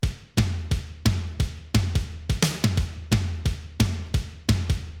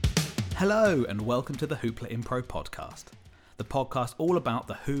Hello and welcome to the Hoopla Impro podcast, the podcast all about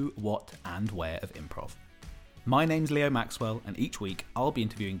the who, what and where of improv. My name's Leo Maxwell and each week I'll be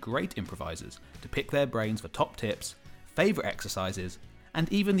interviewing great improvisers to pick their brains for top tips, favourite exercises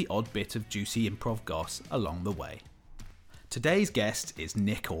and even the odd bit of juicy improv goss along the way. Today's guest is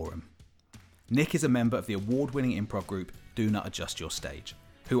Nick Oram. Nick is a member of the award-winning improv group Do Not Adjust Your Stage,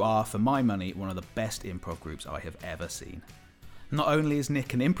 who are, for my money, one of the best improv groups I have ever seen. Not only is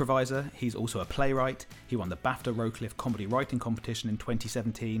Nick an improviser, he's also a playwright. He won the BAFTA Rowcliffe Comedy Writing Competition in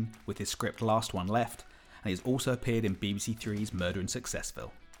 2017 with his script Last One Left, and he's also appeared in BBC Three's Murder in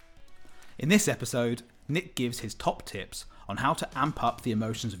Successville. In this episode, Nick gives his top tips on how to amp up the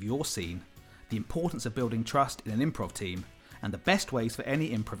emotions of your scene, the importance of building trust in an improv team, and the best ways for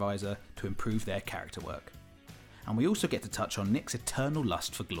any improviser to improve their character work. And we also get to touch on Nick's eternal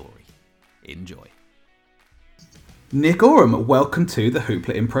lust for glory. Enjoy. Nick Oram, welcome to the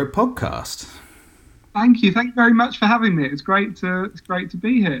Hoopla Impro podcast. Thank you very much for having me. It's great to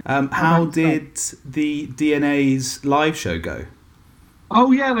be here. How did the DNA's live show go?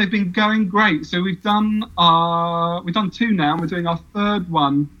 Oh yeah, they've been going great. So we've done two now. We're doing our third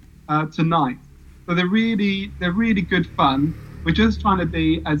one tonight. So they're really good fun. We're just trying to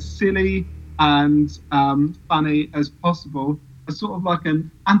be as silly and funny as possible, as sort of like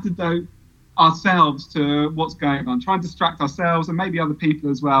an antidote ourselves to what's going on, trying to distract ourselves and maybe other people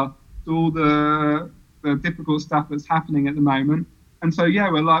as well to all the difficult stuff that's happening at the moment. And so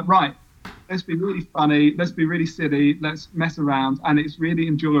yeah, we're like, right, let's be really funny, let's be really silly, let's mess around, and it's really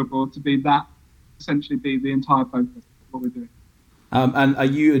enjoyable to be that, essentially be the entire focus of what we're doing. And are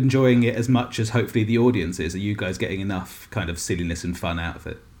you enjoying it as much as hopefully the audience is? Are you guys getting enough kind of silliness and fun out of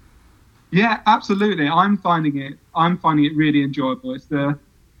it? Yeah, absolutely. I'm finding it really enjoyable. It's the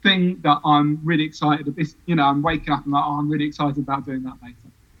thing that I'm really excited about. I'm waking up and like, I'm really excited about doing that later.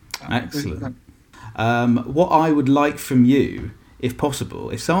 Excellent. What I would like from you, if possible,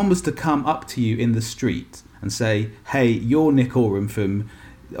 if someone was to come up to you in the street and say, hey, you're Nick Oram from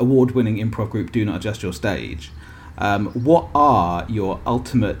award-winning improv group Do Not Adjust Your Stage, what are your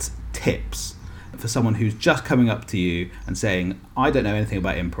ultimate tips for someone who's just coming up to you and saying, I don't know anything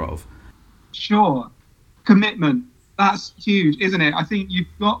about improv? Sure. Commitment. That's huge, isn't it? I think you've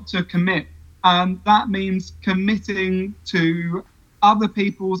got to commit, and that means committing to other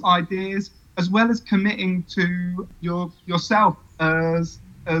people's ideas as well as committing to yourself as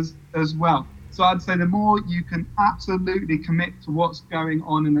well. So I'd say the more you can absolutely commit to what's going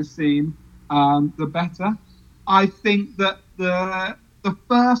on in the scene, the better. I think that the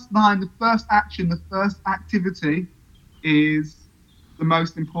first line, the first action, the first activity is the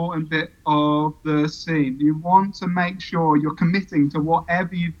most important bit of the scene. You want to make sure you're committing to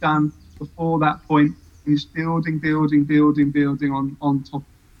whatever you've done before that point, and just building on top.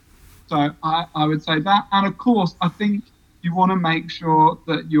 So I would say that. And of course, I think you want to make sure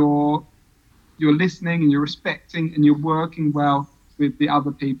that you're listening and you're respecting and you're working well with the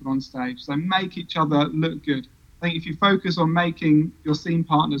other people on stage. So make each other look good. I think if you focus on making your scene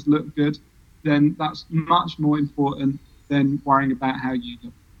partners look good, then that's much more important than worrying about how you do.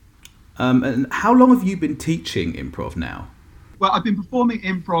 And how long have you been teaching improv now? Well, I've been performing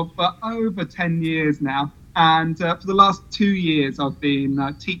improv for over 10 years now. And for the last 2 years, I've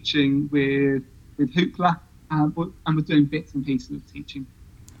been teaching with Hoopla, and we're doing bits and pieces of teaching.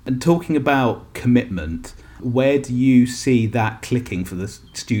 And talking about commitment, where do you see that clicking for the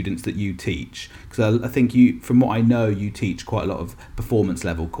students that you teach? Because I think from what I know, you teach quite a lot of performance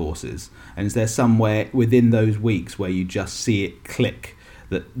level courses. And is there somewhere within those weeks where you just see it click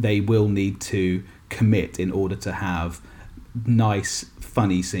that they will need to commit in order to have nice,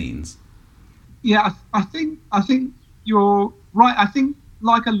 funny scenes? Yeah, I think you're right. I think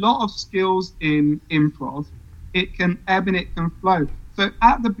like a lot of skills in improv, it can ebb and it can flow. So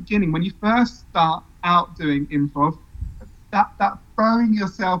at the beginning, when you first start out doing improv, that throwing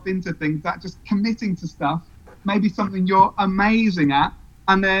yourself into things, that just committing to stuff, maybe something you're amazing at,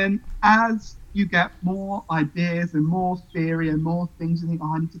 and then as you get more ideas and more theory and more things, you think,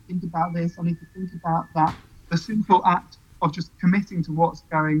 I need to think about this, I need to think about that. The simple act of just committing to what's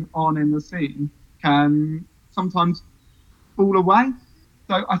going on in the scene can sometimes fall away.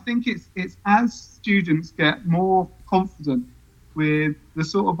 So I think it's as students get more confident with the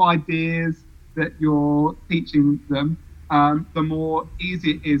sort of ideas that you're teaching them, the more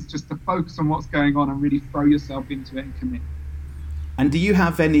easy it is just to focus on what's going on and really throw yourself into it and commit. And do you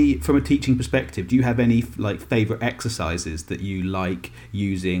have any, from a teaching perspective, do you have any favourite exercises that you like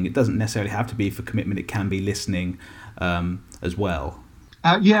using? It doesn't necessarily have to be for commitment, it can be listening as well.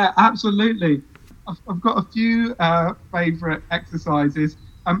 Yeah, absolutely. I've got a few favourite exercises.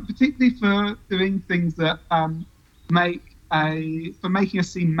 particularly for doing things that making a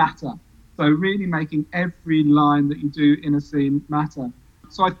scene matter. So really making every line that you do in a scene matter.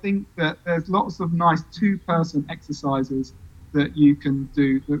 So I think that there's lots of nice two-person exercises that you can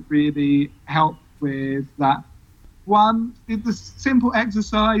do that really help with that. One is the simple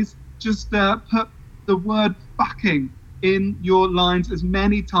exercise, just put the word fucking in your lines as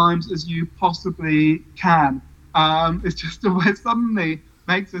many times as you possibly can. It's just a way it suddenly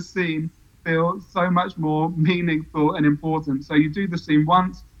makes a scene feel so much more meaningful and important. So you do the scene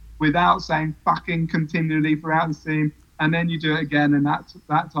once without saying fucking continually throughout the scene, and then you do it again, and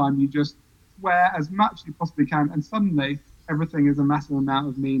that time you just swear as much as you possibly can, and suddenly everything is a massive amount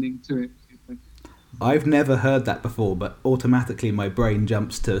of meaning to it. I've never heard that before, but automatically my brain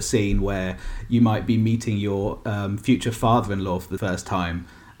jumps to a scene where you might be meeting your future father-in-law for the first time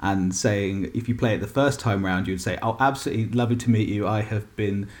and saying, if you play it the first time round, you'd say, "Oh, absolutely lovely to meet you. I have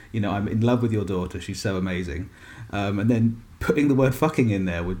been, I'm in love with your daughter. She's so amazing." And then putting the word fucking in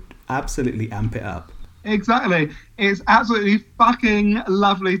there would absolutely amp it up. Exactly. It's absolutely fucking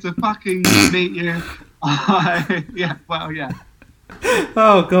lovely to fucking meet you. Yeah.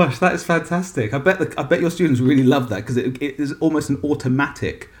 Oh gosh, that is fantastic. I bet your students really love that, because it is almost an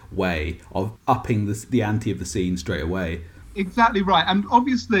automatic way of upping the ante of the scene straight away. Exactly right. And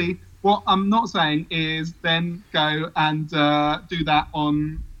obviously what I'm not saying is then go and do that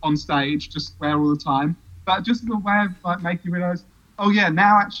on stage, just swear all the time, but just a way of like making you realise, oh yeah,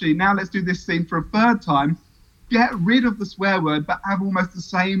 now let's do this scene for a third time, get rid of the swear word but have almost the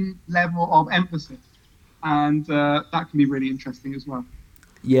same level of emphasis. And that can be really interesting as well.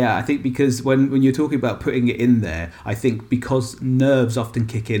 Yeah, I think because when you're talking about putting it in there, I think because nerves often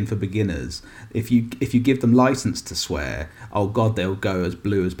kick in for beginners, if you give them license to swear, oh God, they'll go as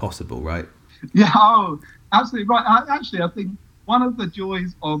blue as possible, right? Yeah, oh, absolutely right. I think one of the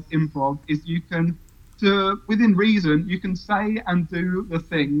joys of improv is you can, within reason, you can say and do the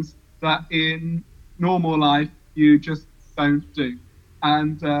things that in normal life you just don't do.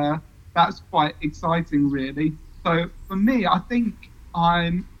 And that's quite exciting, really. So for me, I think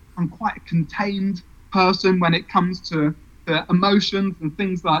I'm quite a contained person when it comes to the emotions and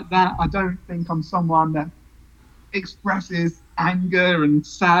things like that. I don't think I'm someone that expresses anger and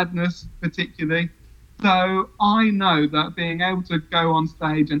sadness particularly. So I know that being able to go on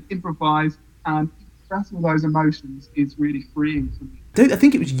stage and improvise and express all those emotions is really freeing for me. I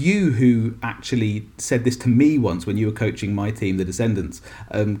think it was you who actually said this to me once when you were coaching my team, The Descendants.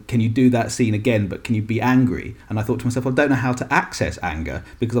 Can you do that scene again, but can you be angry? And I thought to myself, I don't know how to access anger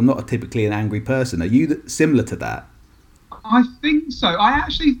because I'm not typically an angry person. Are you similar to that? I think so. I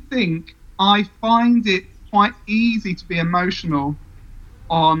actually think I find it quite easy to be emotional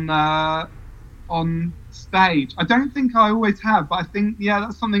on stage. I don't think I always have, but I think, yeah,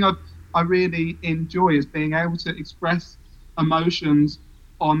 that's something I really enjoy, is being able to express emotions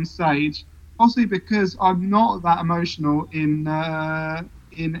on stage, possibly because I'm not that emotional in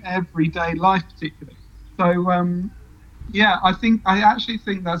everyday life particularly. So yeah, I actually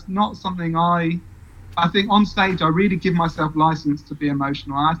think that's not something I think on stage I really give myself license to be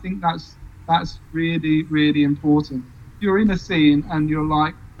emotional, and I think that's really, really important. If you're in a scene and you're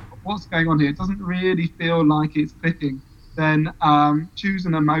like, what's going on here? It doesn't really feel like it's clicking. Then choose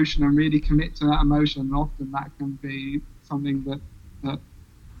an emotion and really commit to that emotion. And often that can be something that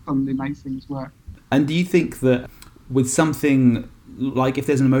suddenly makes things work. And do you think that with something like, if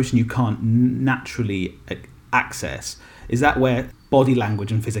there's an emotion you can't naturally access, is that where body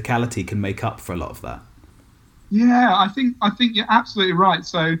language and physicality can make up for a lot of that? Yeah, I think you're absolutely right.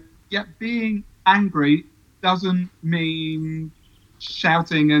 So yeah, being angry doesn't mean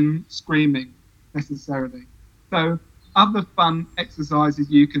shouting and screaming necessarily. So other fun exercises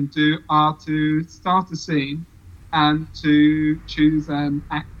you can do are to start a scene and to choose an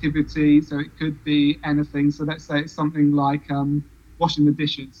activity. So it could be anything. So let's say it's something like washing the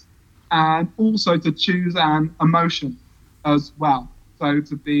dishes, and also to choose an emotion as well. So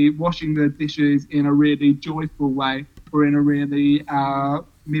to be washing the dishes in a really joyful way, or in a really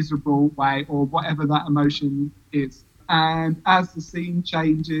miserable way, or whatever that emotion is. And as the scene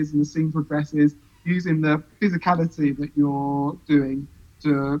changes and the scene progresses, using the physicality that you're doing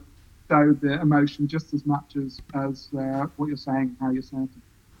to show the emotion just as much as what you're saying, how you're saying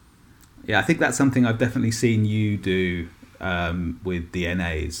it. Yeah, I think that's something I've definitely seen you do with the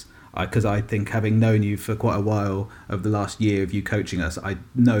NAs. Because I think, having known you for quite a while over the last year of you coaching us, I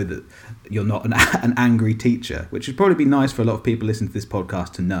know that you're not an angry teacher, which would probably be nice for a lot of people listening to this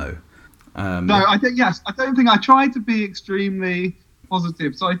podcast to know. No, I don't think I tried to be extremely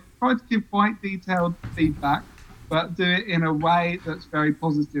positive. So I tried to give quite detailed feedback, but do it in a way that's very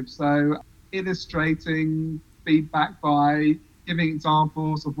positive. So illustrating feedback by giving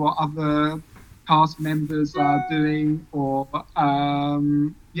examples of what other cast members are doing, or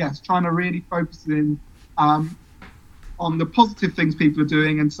trying to really focus in on the positive things people are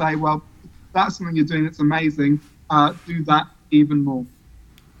doing and say, well, that's something you're doing that's amazing, do that even more.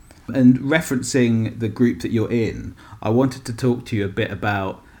 And referencing the group that you're in, I wanted to talk to you a bit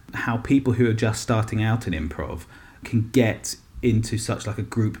about how people who are just starting out in improv can get into such like a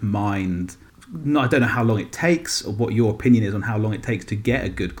group mind. I don't know how long it takes, or what your opinion is on how long it takes to get a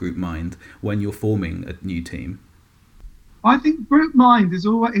good group mind when you're forming a new team. I think group mind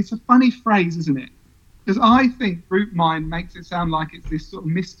it's a funny phrase, isn't it? Because I think group mind makes it sound like it's this sort of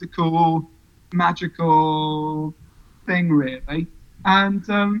mystical, magical thing, really.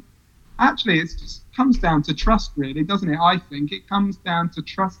 And actually, it just comes down to trust, really, doesn't it? I think it comes down to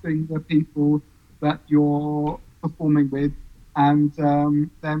trusting the people that you're performing with, and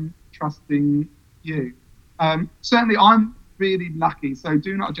them trusting you. Certainly, I'm really lucky. So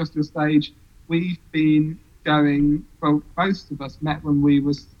Do Not Adjust Your Stage, we've been going, well, most of us met when we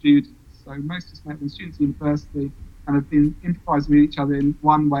were students. So most of us met when students at university and have been improvising with each other in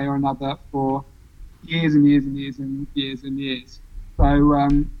one way or another for years and years and years and years and years. So, over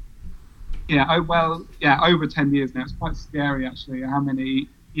 10 years now. It's quite scary, actually, how many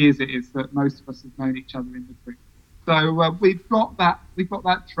years it is that most of us have known each other in the group. So we've got that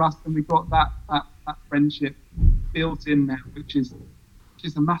trust, and we've got that friendship built in now, which is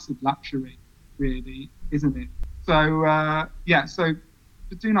a massive luxury, really, isn't it? So so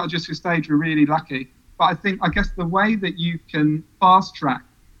Do Not Adjust Your Stage, we're really lucky. But I guess the way that you can fast track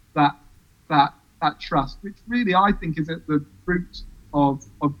that trust, which really I think is at the root of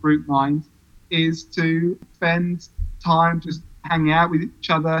group mind, is to spend time just hanging out with each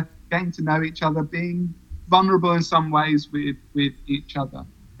other, getting to know each other, being vulnerable in some ways with each other.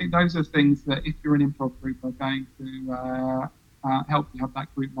 I think those are things that, if you're an improv group, are going to help you have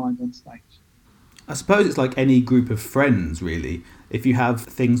that group mind on stage. I suppose it's like any group of friends, really. If you have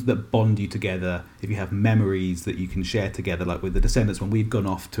things that bond you together, if you have memories that you can share together, like with the Descendants, when we've gone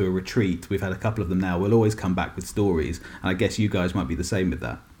off to a retreat, we've had a couple of them now, we'll always come back with stories. And I guess you guys might be the same with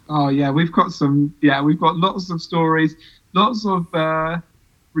that. Oh, yeah, we've got lots of stories, lots of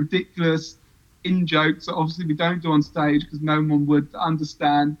ridiculous in-jokes that obviously we don't do on stage because no one would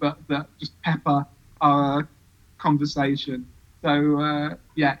understand, but that just pepper our conversation. So,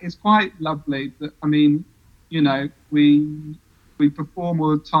 it's quite lovely. That, I mean, we perform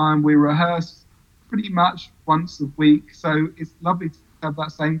all the time. We rehearse pretty much once a week. So it's lovely to have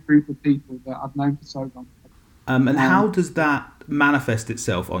that same group of people that I've known for so long. And how does that manifest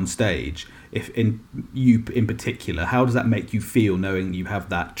itself on stage? If in particular, how does that make you feel, knowing you have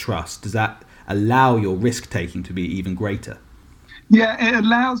that trust? Does that allow your risk-taking to be even greater? Yeah, it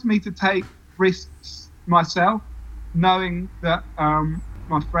allows me to take risks myself, knowing that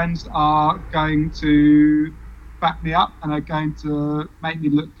my friends are going to back me up and are going to make me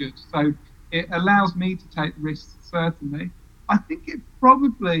look good. So it allows me to take risks, certainly. I think it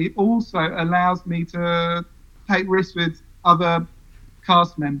probably also allows me to take risks with other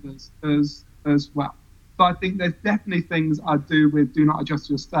cast members as well. So I think there's definitely things I do with Do Not Adjust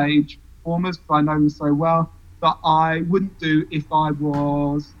Your Stage performers, because I know them so well, that I wouldn't do if I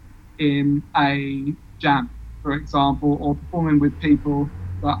was in a jam, for example, or performing with people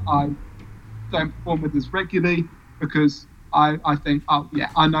that I don't perform with as regularly, because I think,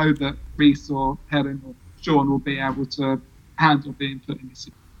 I know that Reese or Helen or Sean will be able to handle being put in this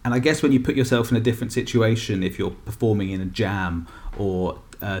situation. And I guess when you put yourself in a different situation, if you're performing in a jam or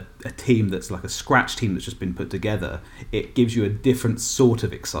a team that's like a scratch team that's just been put together, it gives you a different sort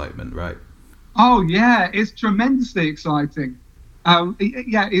of excitement, right? Oh yeah, it's tremendously exciting.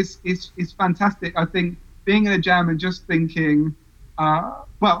 It's fantastic. I think being in a jam and just thinking,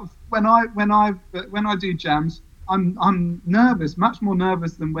 when I do jams, I'm nervous, much more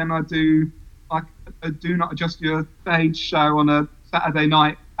nervous than when I do like a Do Not Adjust Your Stage show on a Saturday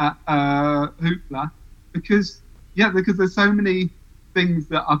night at Hoopla, because there's so many things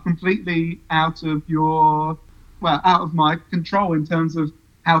that are completely out of my control in terms of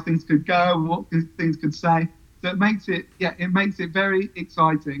how things could go, what things could say. So it makes it very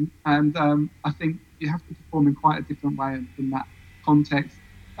exciting, and I think you have to perform in quite a different way in that context.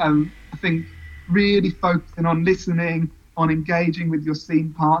 I think really focusing on listening, on engaging with your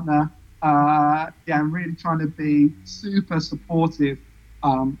scene partner, and really trying to be super supportive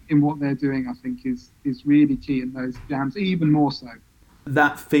in what they're doing, I think is really key in those jams, even more so.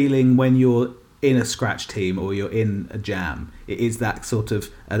 That feeling when you're in a scratch team or you're in a jam, it is that sort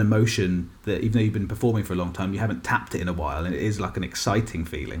of an emotion that even though you've been performing for a long time, you haven't tapped it in a while, and it is like an exciting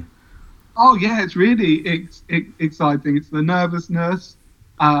feeling. Oh yeah, it's really exciting. It's the nervousness,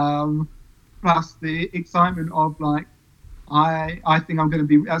 plus the excitement of like, I think I'm going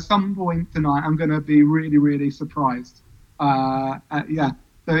to be at some point tonight. I'm going to be really, really surprised. Yeah,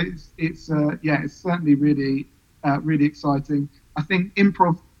 so it's certainly really, really exciting. I think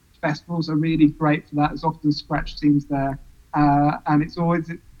improv festivals are really great for that. There's often scratch teams there, and it's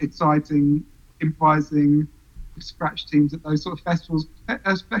always exciting improvising with scratch teams at those sort of festivals,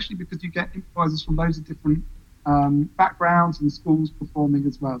 especially because you get improvisers from loads of different backgrounds and schools performing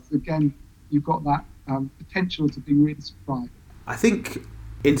as well. So again, you've got that potential to be really surprised. I think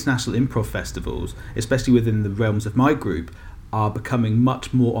international improv festivals, especially within the realms of my group, are becoming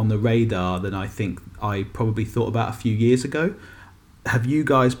much more on the radar than I think I probably thought about a few years ago. Have you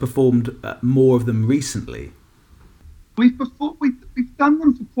guys performed more of them recently? We've done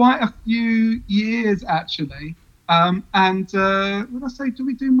them for quite a few years actually. Would I say, do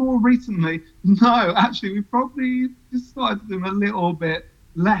we do more recently? No, actually, we probably just started them a little bit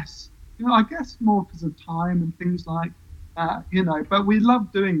less. I guess more because of time and things like that, but we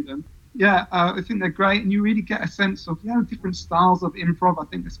love doing them. Yeah, I think they're great, and you really get a sense of, different styles of improv. I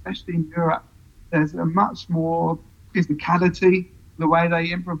think especially in Europe, there's a much more physicality, the way they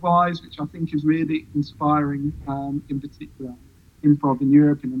improvise, which I think is really inspiring, in particular, improv in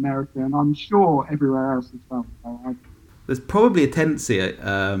Europe, in America, and I'm sure everywhere else as well. There's probably a tendency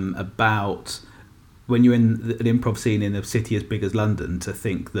about when you're in an improv scene in a city as big as London to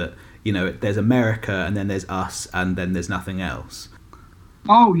think that, there's America and then there's us and then there's nothing else.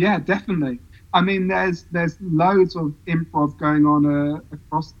 Oh yeah, definitely. I mean, there's loads of improv going on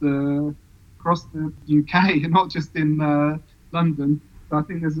across the UK, not just in London. So I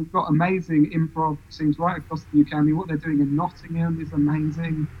think there's got amazing improv scenes right across the UK. I mean, what they're doing in Nottingham is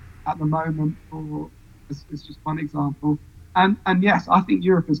amazing at the moment. It's just one example. And yes, I think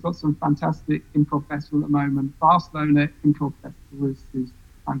Europe has got some fantastic improv festivals at the moment. Barcelona Improv Festival is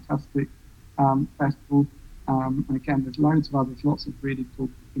fantastic festival. And again, there's loads of others, lots of really cool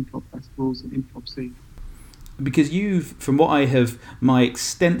improv festivals and improv scenes. Because from my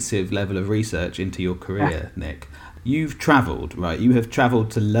extensive level of research into your career, Nick, you've travelled, right? You have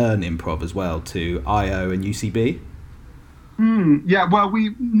travelled to learn improv as well, to IO and UCB? Yeah, well,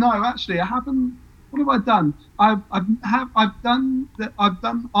 actually, I haven't. What have I done? I've done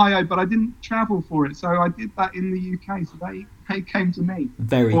IO, but I didn't travel for it. So I did that in the UK. So they came to me.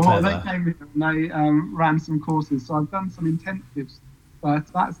 Very clever. They came in and they ran some courses. So I've done some intensives, but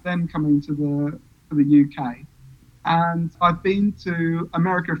that's them coming to the UK. And I've been to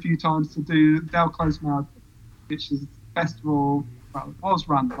America a few times to do Del Close Marathon, which is a festival. Well, it was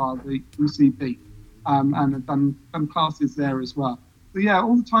run by the UCB, and I've done classes there as well. So yeah,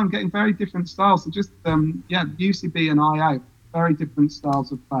 all the time getting very different styles. So just UCB and IO, very different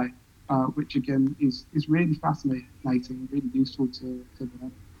styles of play, which again is really fascinating and really useful to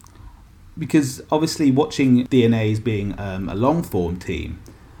learn. Because obviously watching DNA's being a long form team,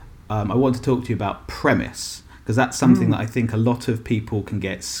 I want to talk to you about premise, because that's something that I think a lot of people can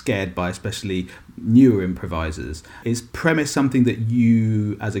get scared by, especially newer improvisers. Is premise something that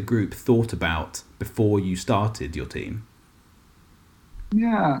you as a group thought about before you started your team?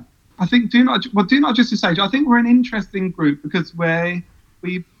 Yeah, I think do not just to say, I think we're an interesting group because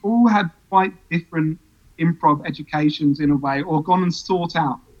we've all had quite different improv educations in a way, or gone and sought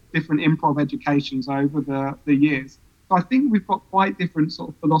out different improv educations over the years. So I think we've got quite different sort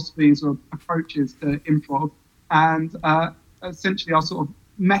of philosophies or approaches to improv, and essentially are sort of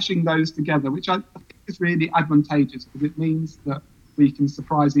meshing those together, which I think is really advantageous because it means that we can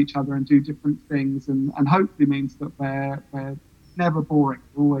surprise each other and do different things, and hopefully means that we're never boring.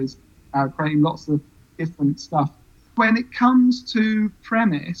 We're always creating lots of different stuff. When it comes to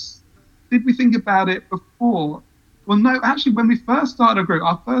premise, did we think about it before? Well, no, actually, when we first started a group,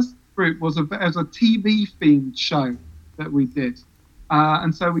 our first group was a TV themed show that we did.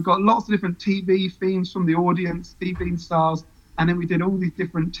 And so we got lots of different TV themes from the audience, TV stars, and then we did all these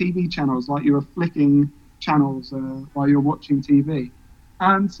different TV channels, like you were flicking channels while you're watching TV.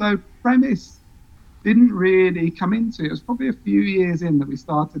 And so premise didn't really come into it. It was probably a few years in that we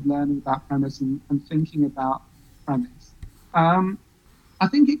started learning about premise and thinking about premise. I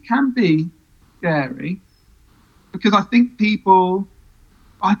think it can be scary because I think people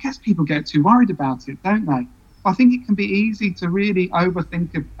get too worried about it, don't they? I think it can be easy to really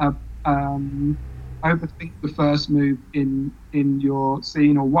overthink the first move in your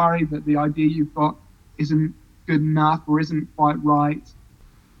scene, or worry that the idea you've got isn't good enough or isn't quite right.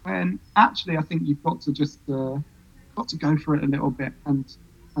 when actually I think you've got to just got to go for it a little bit and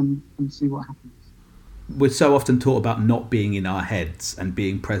see what happens. We're so often taught about not being in our heads and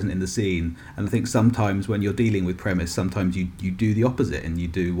being present in the scene, and I think sometimes when you're dealing with premise, sometimes you do the opposite and you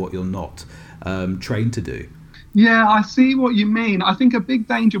do what you're not trained to do. Yeah, I see what you mean. I think a big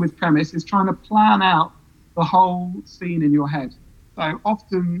danger with premise is trying to plan out the whole scene in your head. So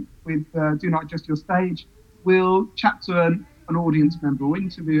often with Do Not Adjust Your Stage, we'll chat to an audience member or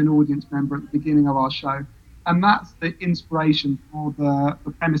interview an audience member at the beginning of our show, and that's the inspiration for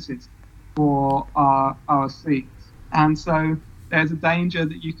the premises for our scenes. And so there's a danger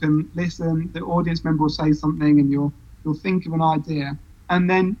that you can listen, the audience member will say something and you'll think of an idea, and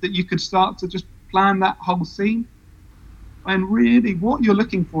then that you could start to just plan that whole scene. And really what you're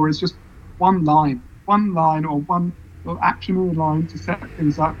looking for is just one line or one action line to set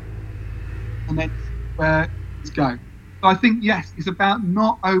things up, and then where it's go. So I think, yes, it's about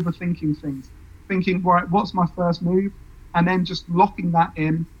not overthinking things, thinking, right, what's my first move, and then just locking that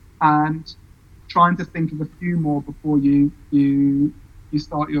in and trying to think of a few more before you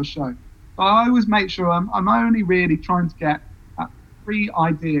start your show. But I always make sure I'm only really trying to get 3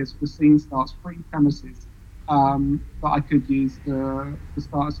 ideas for scene starts, 3 premises that I could use to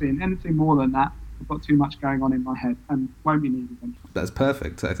start a scene. Anything more than that, I've got too much going on in my head and won't be needed anymore. That's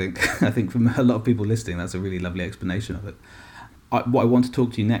perfect. I think from a lot of people listening, that's a really lovely explanation of it. What I want to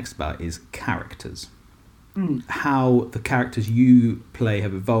talk to you next about is characters. How the characters you play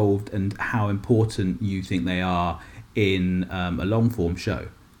have evolved and how important you think they are in a long-form show.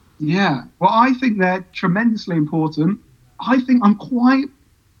 Yeah, well, I think they're tremendously important. I think I'm quite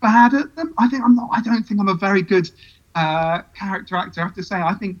bad at them. I don't think I'm a very good character actor. I have to say,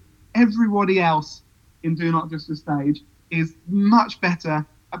 I think everybody else in Do Not Adjust Your Stage is much better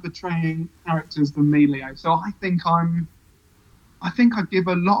at portraying characters than me, Leo. So I think I give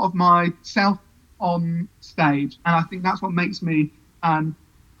a lot of myself on stage, and I think that's what makes me an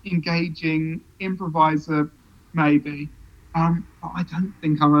engaging improviser, maybe. But I don't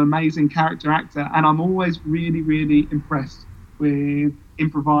think I'm an amazing character actor, and I'm always really, really impressed with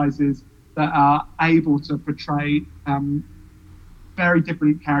improvisers that are able to portray very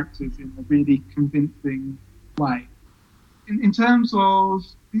different characters in a really convincing way. In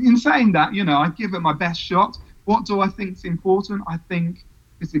saying that, I give it my best shot. What do I think is important? I think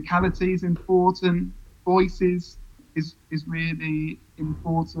physicality is important. Voices is really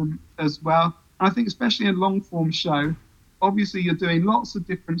important as well. And I think especially in a long form show, obviously you're doing lots of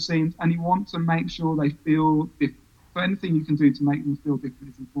different scenes and you want to make sure they feel different. So anything you can do to make them feel different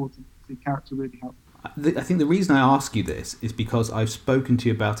is important. The character really helps. I think the reason I ask you this is because I've spoken to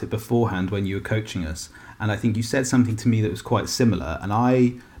you about it beforehand when you were coaching us, and I think you said something to me that was quite similar.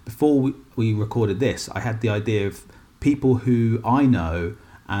 And before we recorded this, I had the idea of people who I know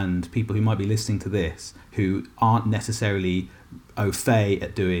and people who might be listening to this who aren't necessarily au fait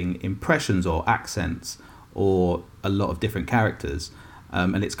at doing impressions or accents or a lot of different characters.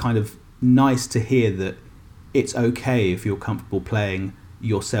 And it's kind of nice to hear that it's okay if you're comfortable playing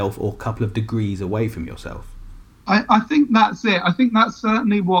yourself or a couple of degrees away from yourself. I think that's it. I think that's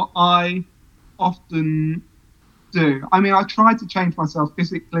certainly what I often do. I mean, I try to change myself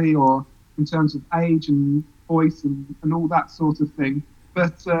physically or in terms of age and voice and all that sort of thing.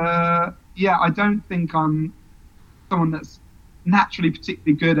 But I don't think I'm someone that's naturally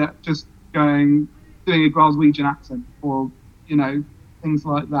particularly good at just doing a Glaswegian accent or, things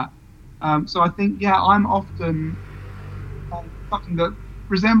like that. So I think, I'm often something that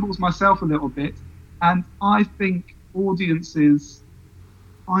resembles myself a little bit. And I think audiences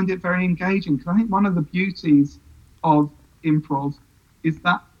find it very engaging because I think one of the beauties of improv is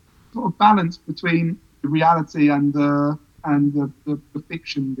that sort of balance between the reality and the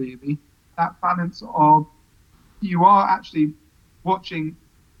fiction, really. That balance of you are actually watching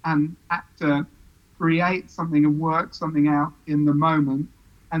an actor create something and work something out in the moment,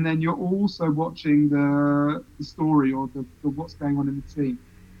 and then you're also watching the story or the what's going on in the scene.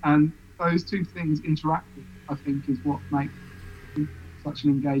 And those two things interacting, I think, is what makes it such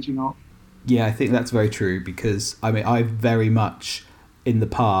an engaging art. Yeah, I think that's very true because, I've very much in the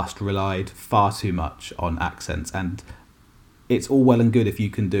past relied far too much on accents, and it's all well and good if you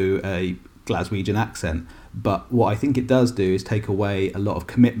can do a Glaswegian accent, but what I think it does do is take away a lot of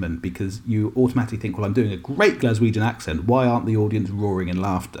commitment because you automatically think, well, I'm doing a great Glaswegian accent, why aren't the audience roaring in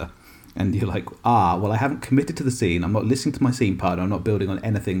laughter? And you're like, well, I haven't committed to the scene, I'm not listening to my scene partner, I'm not building on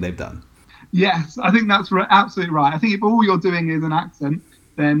anything they've done. Yes, I think that's absolutely right. I think if all you're doing is an accent,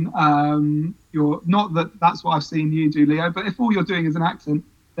 then you're not that's what I've seen you do, Leo, but if all you're doing is an accent,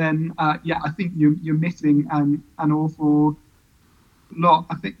 then I think you're missing an awful lot.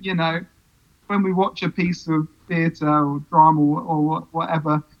 I think, when we watch a piece of theatre or drama or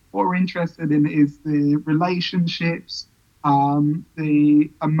whatever, what we're interested in is the relationships, the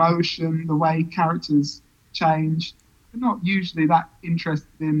emotion, the way characters change. We're not usually that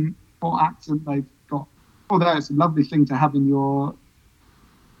interested in what accent they've got, although it's a lovely thing to have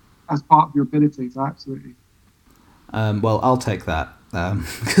as part of your abilities, absolutely. Well, I'll take that,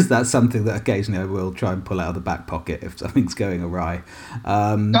 because that's something that occasionally I will try and pull out of the back pocket if something's going awry.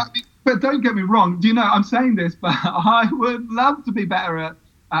 But don't get me wrong. I'm saying this, but I would love to be better at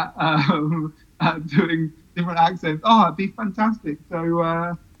doing different accents. Oh, it'd be fantastic. So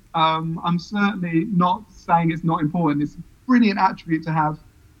I'm certainly not saying it's not important. It's a brilliant attribute to have.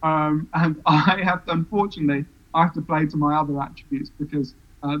 And unfortunately, I have to play to my other attributes because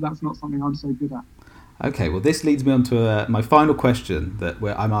that's not something I'm so good at. Okay, well, this leads me on to my final question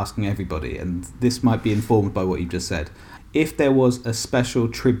where I'm asking everybody, and this might be informed by what you've just said. If there was a special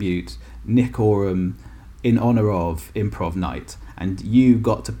tribute Nick Oram in honour of Improv Night, and you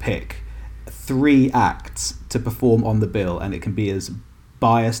got to pick 3 acts to perform on the bill, and it can be as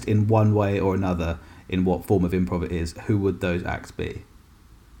biased in one way or another in what form of improv it is, who would those acts be?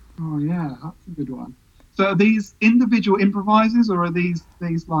 Oh, yeah, that's a good one. So are these individual improvisers or are these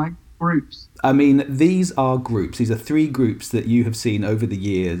like groups? I mean, these are groups. These are 3 groups that you have seen over the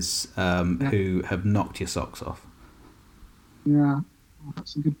years who have knocked your socks off. Yeah,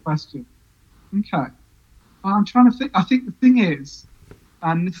 that's a good question. Okay. I'm trying to think. I think the thing is,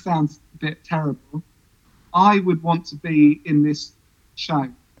 and this sounds a bit terrible, I would want to be in this show.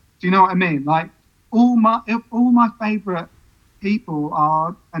 Do you know what I mean? Like, if all my favourite people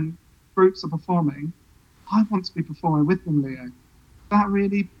and groups are performing, I want to be performing with them, Leo.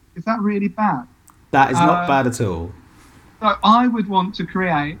 Is that really bad? That is not bad at all. So I would want to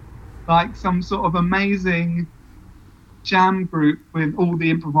create like some sort of amazing jam group with all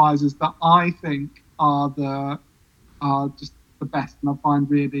the improvisers that I think are just the best and I find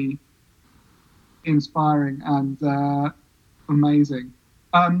really inspiring and amazing.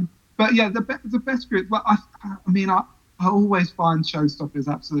 But yeah, the best group. Well, I always find Showstoppers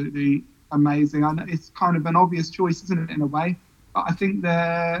absolutely amazing. I know it's kind of an obvious choice, isn't it, in a way? But I think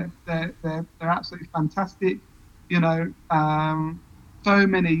they're absolutely fantastic. So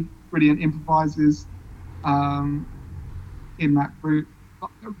many brilliant improvisers in that group.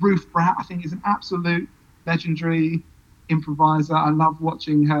 Ruth Bratt, I think, is an absolute legendary improviser. I love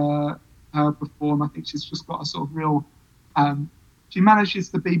watching her perform. I think she's just got a sort of real. She manages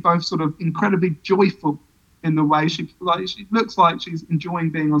to be both sort of incredibly joyful in the way she looks like she's enjoying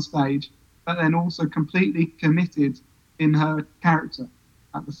being on stage, but then also completely committed in her character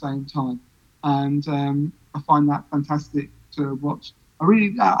at the same time. And I find that fantastic to watch. I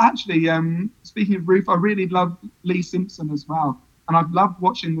really, speaking of Ruth, I really love Lee Simpson as well. And I've loved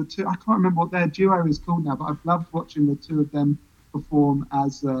watching the two. I can't remember what their duo is called now, but I've loved watching the two of them perform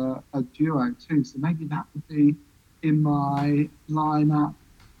as a duo too. So maybe that would be in my lineup.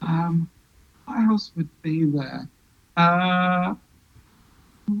 What else would be there? I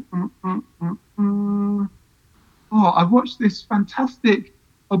watched this fantastic.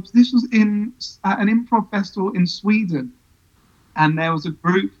 This was in an improv festival in Sweden, and there was a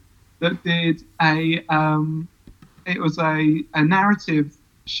group that did a narrative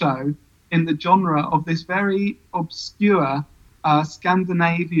show in the genre of this very obscure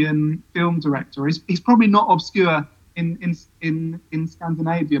Scandinavian film director. He's probably not obscure in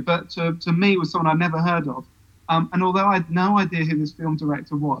Scandinavia, but to me was someone I'd never heard of. And although I had no idea who this film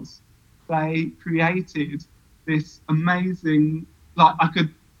director was, they created this amazing, like I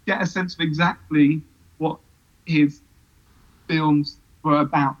could get a sense of exactly what his films were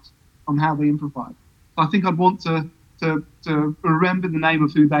about from how they improvised. So I think I'd want to remember the name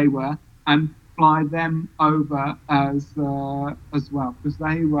of who they were and fly them over as well, because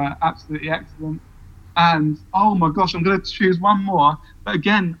they were absolutely excellent. And oh my gosh, I'm going to choose one more. But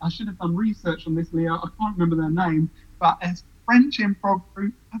again, I should have done research on this, Leo. I can't remember their name, but it's a French improv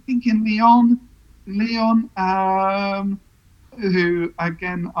group, I think in Lyon, who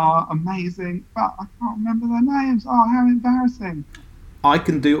again are amazing, but I can't remember their names. Oh, how embarrassing. I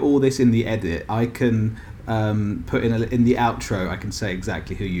can do all this in the edit. I can put in the outro, I can say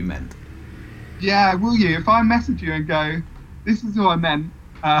exactly who you meant. Yeah, will you? If I message you and go, this is who I meant,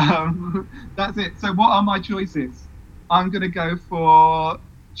 that's it. So what are my choices? I'm going to go for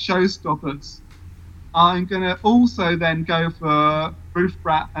Showstoppers. I'm going to also then go for Ruth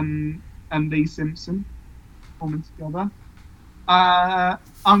Bratt and Lee Simpson performing together.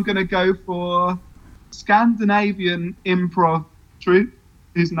 I'm going to go for Scandinavian improv troupe,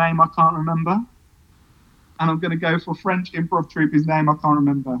 whose name I can't remember. and I'm going to go for French improv troupe, whose name I can't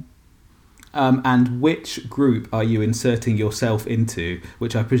remember. And which group are you inserting yourself into,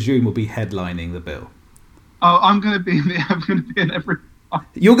 which I presume will be headlining the bill? Oh, I'm going to be in every.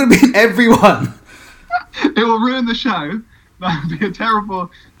 You're going to be in everyone. It will ruin the show. That would be a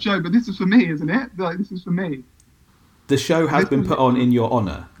terrible show. But this is for me, isn't it? Like, this is for me. The show has been put on in your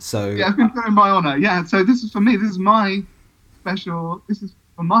honour, so... Yeah, it's been put in my honour, yeah. So this is for me, this is my special... This is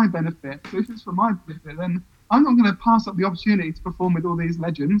for my benefit. So if it's for my benefit, then I'm not going to pass up the opportunity to perform with all these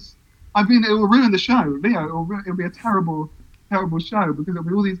legends. It will ruin the show, Leo. It'll be a terrible, terrible show, because it'll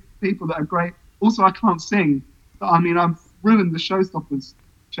be all these people that are great. Also, I can't sing. I mean, I've ruined the Showstoppers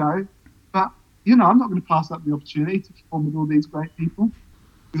show. But, I'm not going to pass up the opportunity to perform with all these great people.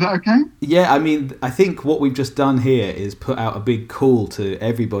 Is that okay? Yeah, I mean, I think what we've just done here is put out a big call to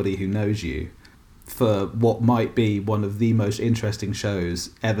everybody who knows you for what might be one of the most interesting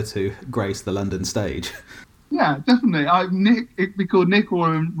shows ever to grace the London stage. Yeah, definitely. It'd be called Nick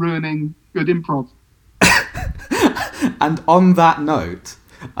Oram ruining good improv. And on that note,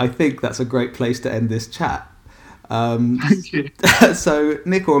 I think that's a great place to end this chat. Thank you. So,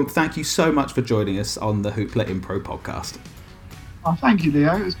 Nick Oram, thank you so much for joining us on the Hoopla Impro podcast. Oh, thank you,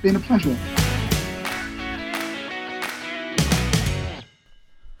 Leo. It's been a pleasure.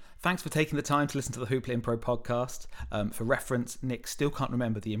 Thanks for taking the time to listen to the Hoopla Impro podcast. For reference, Nick still can't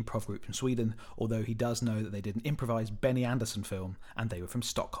remember the improv group from Sweden, although he does know that they did an improvised Benny Andersson film, and they were from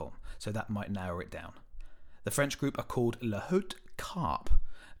Stockholm, so that might narrow it down. The French group are called Le Haut Carpe,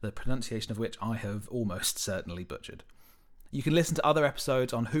 the pronunciation of which I have almost certainly butchered. You can listen to other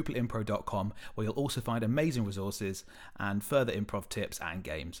episodes on hooplaimpro.com, where you'll also find amazing resources and further improv tips and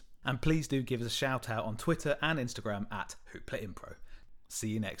games. And please do give us a shout out on Twitter and Instagram at hooplaimpro. See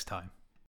you next time.